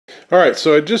Alright,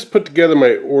 so I just put together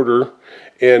my order,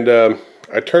 and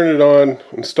I turned it on,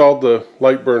 installed the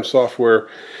LightBurn software,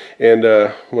 and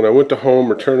when I went to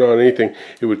home or turned on anything,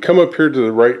 it would come up here to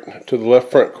the right, to the left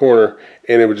front corner,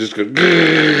 and it would just go,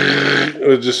 it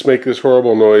would just make this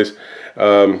horrible noise,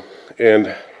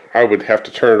 and I would have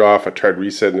to turn it off. I tried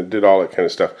resetting it, did all that kind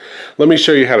of stuff. Let me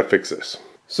show you how to fix this.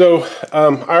 So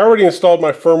I already installed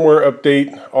my firmware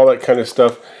update, all that kind of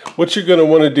stuff. What you're going to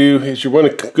want to do is you're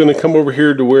going to come over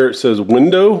here to where it says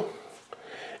Window,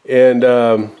 and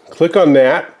click on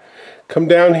that. Come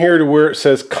down here to where it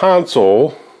says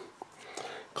Console.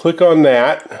 Click on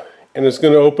that, and it's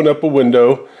going to open up a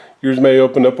window. Yours may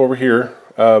open up over here,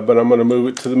 but I'm going to move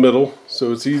it to the middle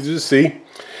so it's easy to see.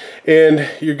 And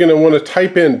you're going to want to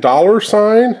type in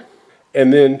 $,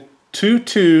 and then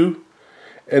 22,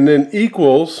 and then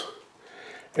equals,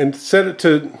 and set it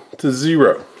to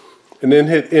 0, and then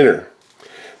hit enter.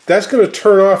 That's going to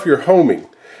turn off your homing.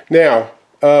 Now,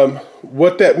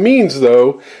 what that means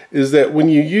though is that when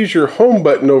you use your home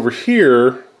button over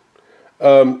here,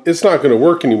 it's not going to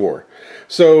work anymore.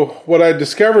 So what I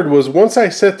discovered was once I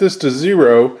set this to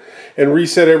 0 and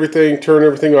reset everything, turn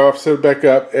everything off, set it back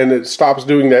up, and it stops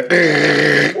doing that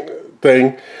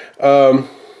thing,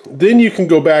 then you can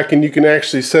go back and you can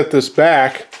actually set this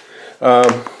back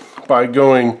by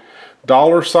going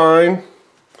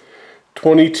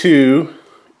 $22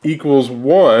 equals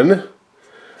 1,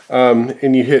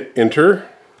 and you hit enter,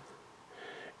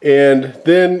 and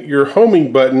then your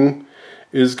homing button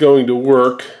is going to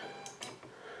work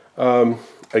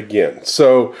again.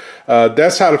 So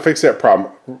that's how to fix that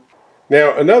problem.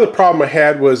 Now another problem I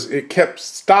had was it kept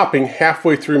stopping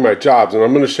halfway through my jobs, and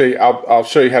I'm going to show you. I'll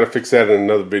show you how to fix that in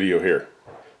another video here.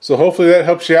 So hopefully that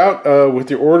helps you out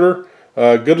with your order.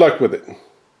 Good luck with it.